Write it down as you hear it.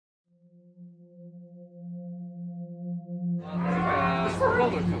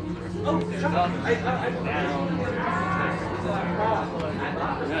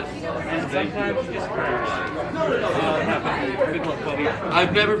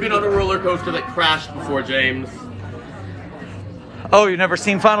I've never been on a roller coaster that crashed before, James. Oh, you've never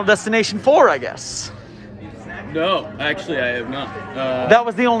seen Final Destination 4, I guess. No, actually I have not. That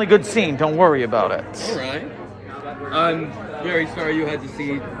was the only good scene, don't worry about it. Alright. I'm very sorry you had to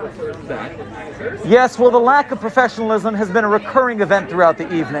see that. Yes, well, the lack of professionalism has been a recurring event throughout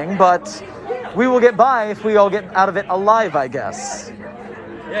the evening, but we will get by if we all get out of it alive, I guess.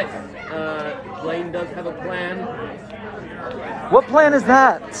 Yes, Blaine does have a plan. What plan is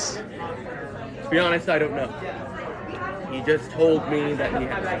that? To be honest, I don't know. He just told me that he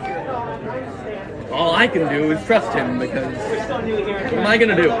had it. All I can do is trust him, because what am I going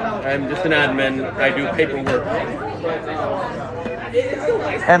to do? I'm just an admin. I do paperwork.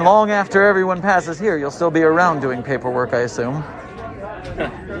 And long after everyone passes here, you'll still be around doing paperwork, I assume.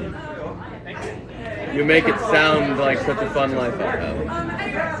 You make it sound like such a fun life I have.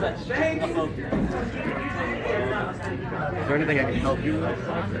 Is there anything I can help you with?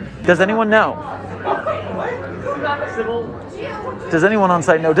 Does anyone know? Does anyone on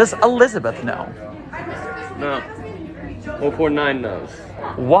site know? Does Elizabeth know? No. 049 knows.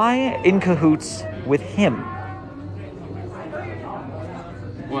 Why in cahoots with him?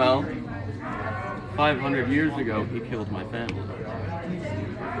 Well, 500 years ago, he killed my family.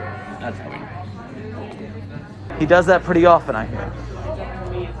 That's how he knows. He does that pretty often, I hear.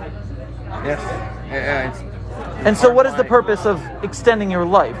 Yes. Yeah, and so what is the purpose of extending your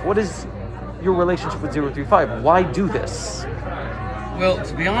life? What is your relationship with 035? Why do this? Well,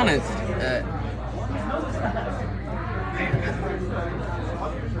 to be honest,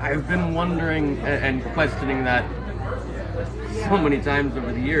 I've been wondering and questioning that so many times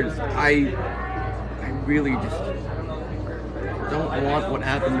over the years. I really just don't want what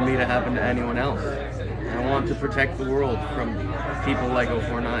happened to me to happen to anyone else. I want to protect the world from people like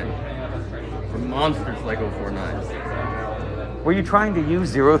 049, from monsters like 049. Were you trying to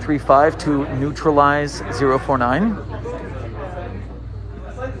use 035 to neutralize 049?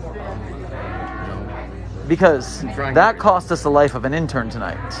 Because that cost us the life of an intern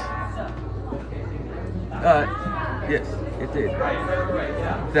tonight. Yes, it did.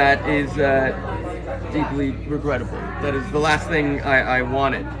 That is deeply regrettable. That is the last thing I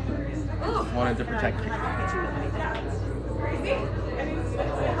wanted. Wanted to protect you.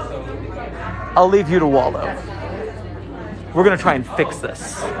 I'll leave you to wallow. We're gonna try and fix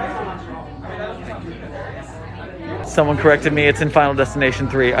this. Someone corrected me, it's in Final Destination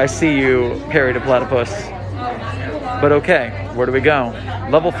 3. I see you, Harry to Platypus. But okay, where do we go?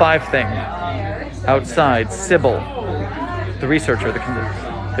 Level 5 thing. Outside, Sybil. The researcher,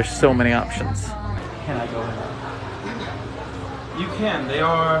 there's so many options. Can I go in? You can. They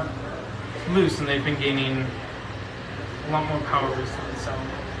are loose and they've been gaining a lot more power recently, so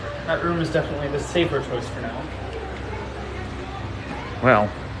that room is definitely the safer choice for now. Well,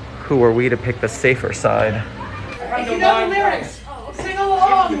 who are we to pick the safer side? If you know the lyrics, sing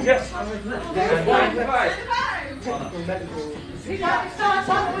along! Yes. He got me started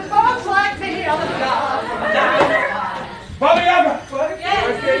talking with folks like me on the job. Bobby Abba!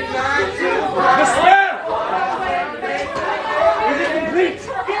 Yes. The spell! Is it complete?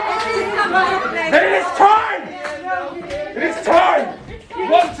 Then it is time! It is time!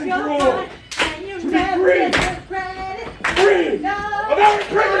 Once and for all! To be free! Free! Of our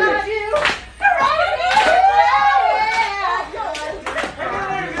imprisonment!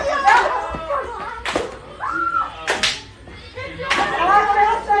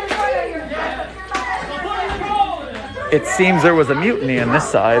 It seems there was a mutiny on this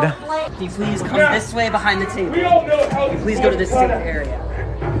side. Can you please come this way behind the table? We all know how this Please go to this safe area.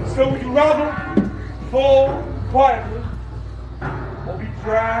 So would you rather fall quietly or be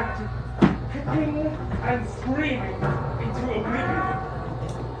dragged, kicking and screaming into oblivion?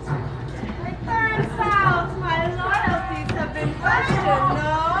 It turns out my loyalties have been questioned,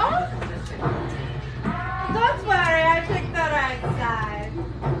 no? Don't worry, I picked the right side.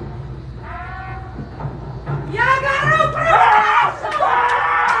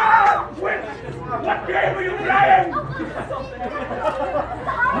 What game are you playing?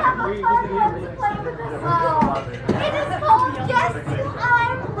 It is called Guess Who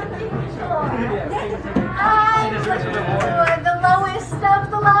I'm Looking For. I'm looking for the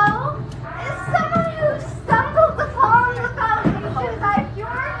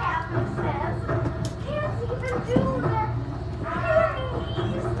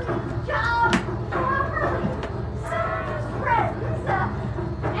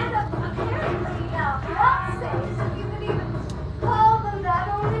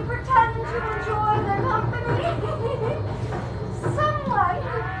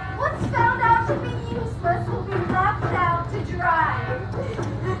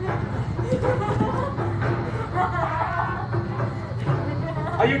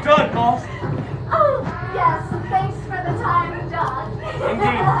Are you done, Moss? Oh, yes. Thanks for the time done.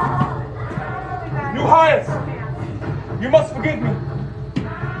 Indeed. New hires, you must forgive me.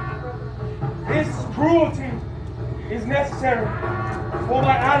 This cruelty is necessary, for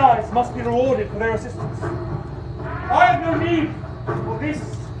my allies must be rewarded for their assistance. I have no need for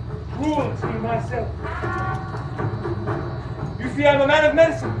this cruelty myself. You see, I'm a man of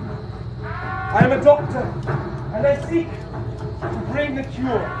medicine. I am a doctor, and I seek to bring the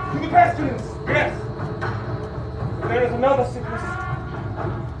cure to the pestilence, yes. But there is another sickness,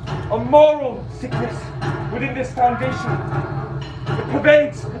 a moral sickness within this foundation. It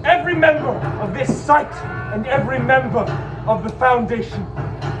pervades every member of this site and every member of the foundation.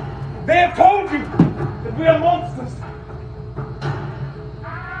 They have told you that we are monsters.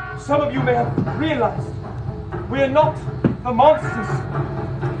 Some of you may have realized we are not the monsters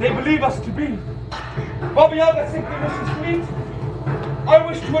they believe us to be. While the other simply wishes to eat, I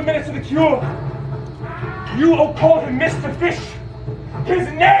wish to administer the cure. You will call him Mr. Fish. His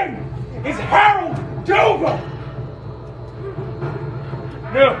name is Harold Dover.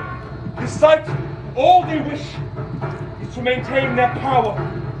 No, this site, all they wish is to maintain their power.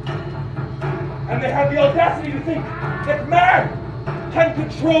 And they have the audacity to think that man can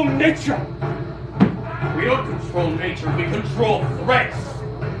control nature. We don't control nature, we control threats.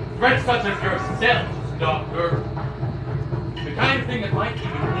 Threats such as yourself, Doctor. The kind of thing that might keep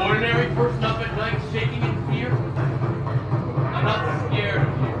an ordinary person up at night shaking in fear. I'm not scared of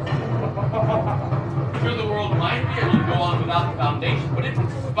you. Sure, the world might be able to go on without the Foundation, but it would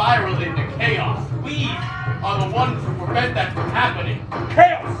spiral into chaos. We are the ones who prevent that from happening.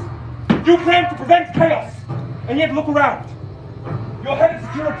 Chaos! You claim to prevent chaos, and yet look around. Your head of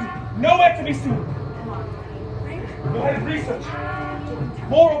security, nowhere to be seen. Your head of research,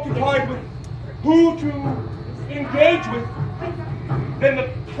 more occupied with who to engage with than the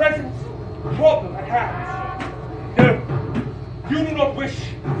present problem at hand. No, you do not wish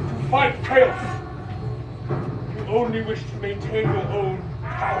to fight chaos. You only wish to maintain your own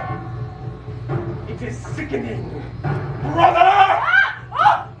power. It is sickening. Brother! Ah!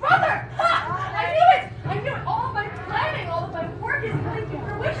 Oh, brother! Ha! I knew it! I knew it! All of my planning, all of my work is coming to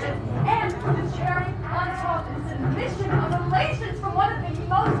fruition. And the cherry on top is an admission of relations from one of the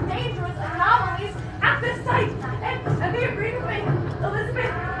most dangerous anomalies at this site. And they agreed with me, Elizabeth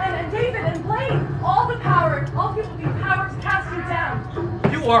and David and Blaine. All the power, all people be power to cast you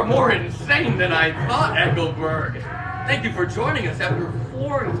down. You are more insane than I thought, Engelberg. Thank you for joining us after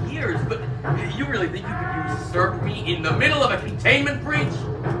 4 years, but you really think you could usurp me in the middle of a containment breach?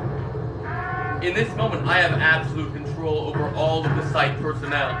 In this moment, I have absolute control over all of the site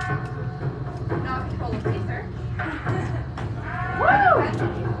personnel. Not control of research. Woo!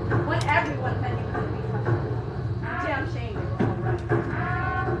 When everyone had you could be damn shame.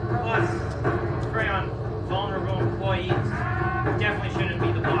 Plus, prey on vulnerable employees. Definitely shouldn't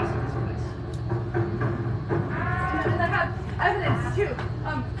be the boss of this place. And I have evidence too.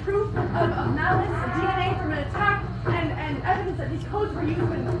 Proof of malice, DNA from an attack, and evidence that these codes were used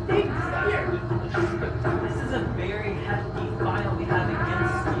when they disappeared. This is a very hefty file we have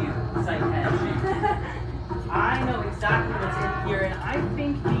against you, Site-Head. I know exactly what's in here, and I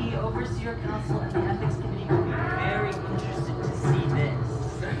think the Overseer Council and the Ethics Committee will be very interested to see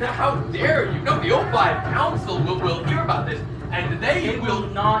this. How dare you? No, the O5 Council will hear about this, and they will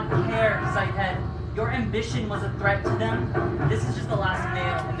not care, Site-Head. Your ambition was a threat to them. This is just the last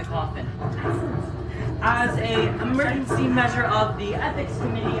nail in the coffin. As an emergency measure of the Ethics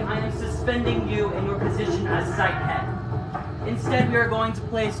Committee, I am suspending you in your position as Site-Head. Instead, we are going to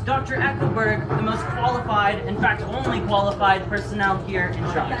place Dr. Eckelberg, the most qualified, in fact, only qualified personnel here in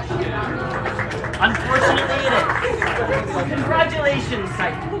charge. Unfortunately, it is. Congratulations,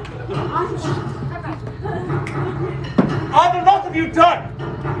 Site-Head. Are the lot of you done?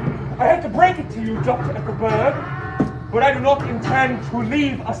 I hate to break it to you, Dr. Eckelberg, but I do not intend to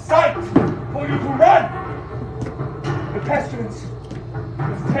leave a site for you to run. The pestilence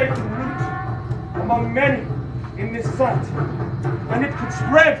has taken root among many in this site, and it could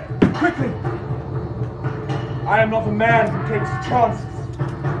spread quickly. I am not a man who takes chances.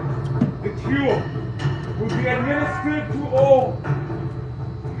 The cure will be administered to all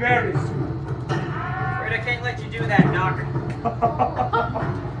very soon. Afraid I can't let you do that, Doc.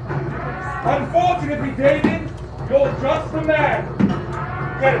 Unfortunately, David, you're just a man.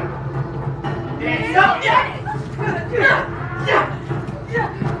 Get it?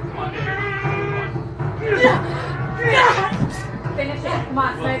 Finish it. Come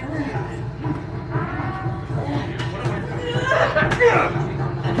on, Snake.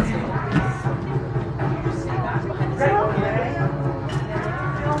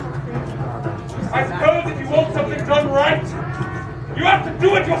 You have to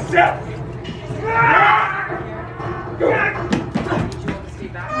do it yourself! Thank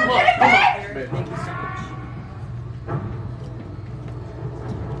you so much.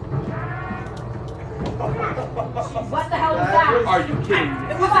 What the hell was that? Are you kidding me?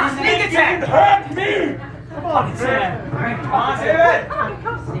 It was a sneak attack! Hurt me! Come on, Sam. Come on, David.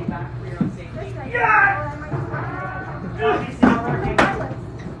 Stay back for your own safety.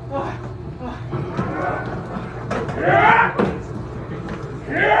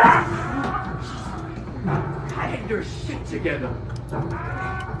 Get your shit together.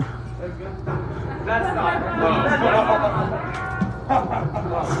 That's not.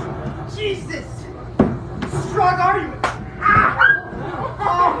 Jesus! Strong argument!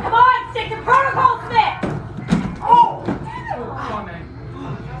 Come on, stick to protocol, Smith! Oh!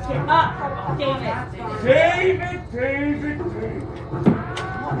 Get up, David. David.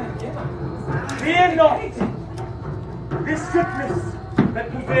 Fear not. This sickness that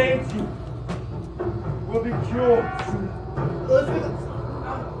pervades you will be cured soon.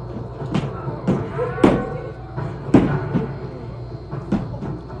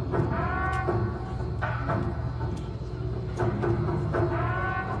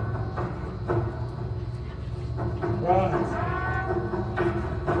 Rise.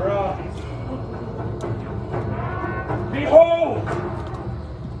 Behold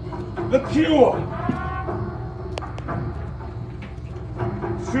the cure.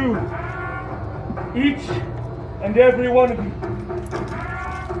 Soon, each and every one of you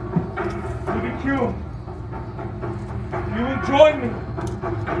will be cured. You will join me.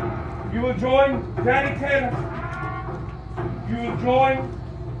 You will join Danny Taylor. You will join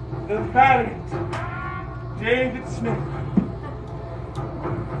the valiant David Smith.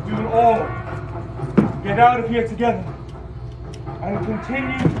 We will all get out of here together and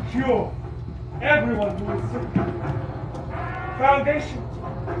continue to cure everyone who is sick. Foundation,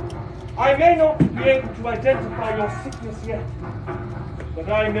 I may not be able to identify your sickness yet, but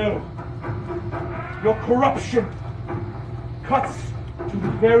I know your corruption cuts to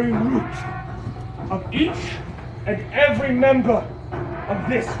the very root of each and every member of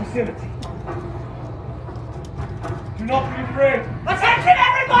this facility. Do not be afraid. Attention,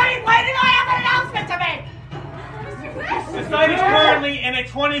 everybody! Wait till I have an announcement to make! The site is currently in a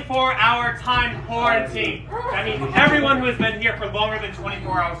 24-hour time quarantine. That means everyone who has been here for longer than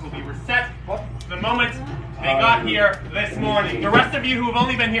 24 hours will be reset the moment they got here this morning. The rest of you who have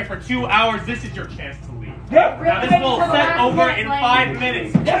only been here for 2 hours, this is your chance to leave. Now this will set over in 5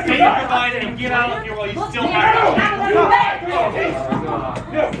 minutes. Say your goodbyes and get out of here while you still have to.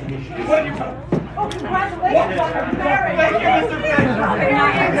 Oh, congratulations on your marriage! Thank you, Mr.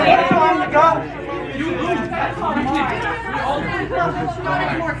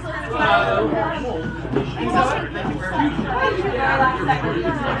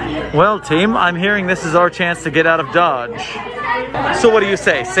 Well, team, I'm hearing this is our chance to get out of Dodge. So what do you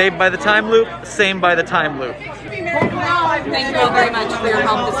say? Saved by the time loop? Same by the time loop. Thank you all very much for your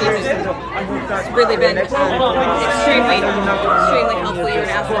help this evening. It's really been extremely helpful. You're an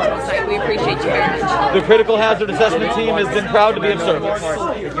asset to the site. We appreciate you very much. The Critical Hazard Assessment team has been proud to be of service.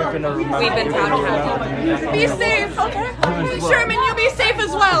 We've been proud to have you. Be safe, okay? Sherman, you be safe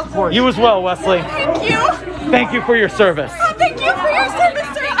as well. You as well, Wesley. Thank you. Thank you for your service. Oh, thank you for your service,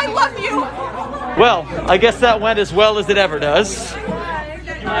 sir. I love you. Well, I guess that went as well as it ever does.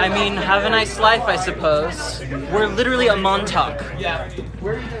 I mean, have a nice life, I suppose. We're literally a Montauk.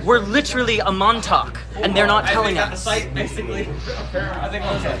 We're literally a Montauk, and they're not telling us. Basically, I think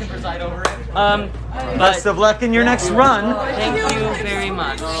I'll preside over it. Best of luck in your next run. Thank you very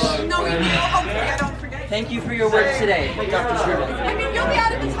much. No, hopefully I don't forget. Thank you for your work today, Dr. Sherman. I mean, you'll be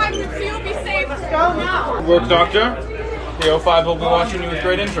out of the time to see. You'll be safe. Go now. Work, Doctor. The O5 will be watching you with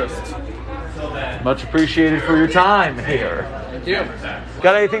great interest. Much appreciated for your time here. Thank you.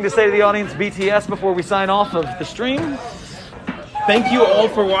 Got anything to say to the audience BTS before we sign off of the stream? Thank you all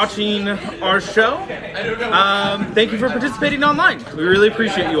for watching our show. Thank you for participating online. We really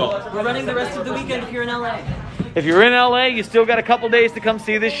appreciate you all. We're running the rest of the weekend if you're in LA. If you're in LA, you still got a couple days to come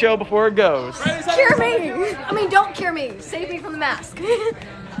see this show before it goes. Cure me! I mean, don't cure me. Save me from the mask.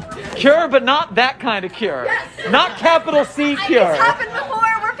 Cure, but not that kind of cure. Yes. Not capital C cure. It's happened before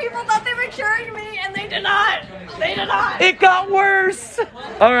where people thought they were curing me and they did not. They did not. It got worse.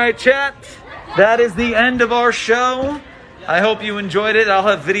 All right, chat. That is the end of our show. I hope you enjoyed it. I'll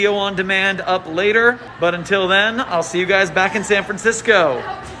have video on demand up later. But until then, I'll see you guys back in San Francisco.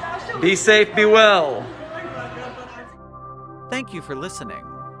 Be safe, be well. Thank you for listening.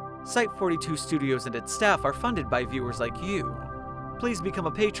 Site-42 Studios and its staff are funded by viewers like you. Please become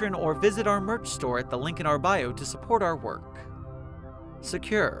a patron or visit our merch store at the link in our bio to support our work.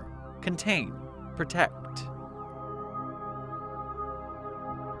 secure, contain, protect.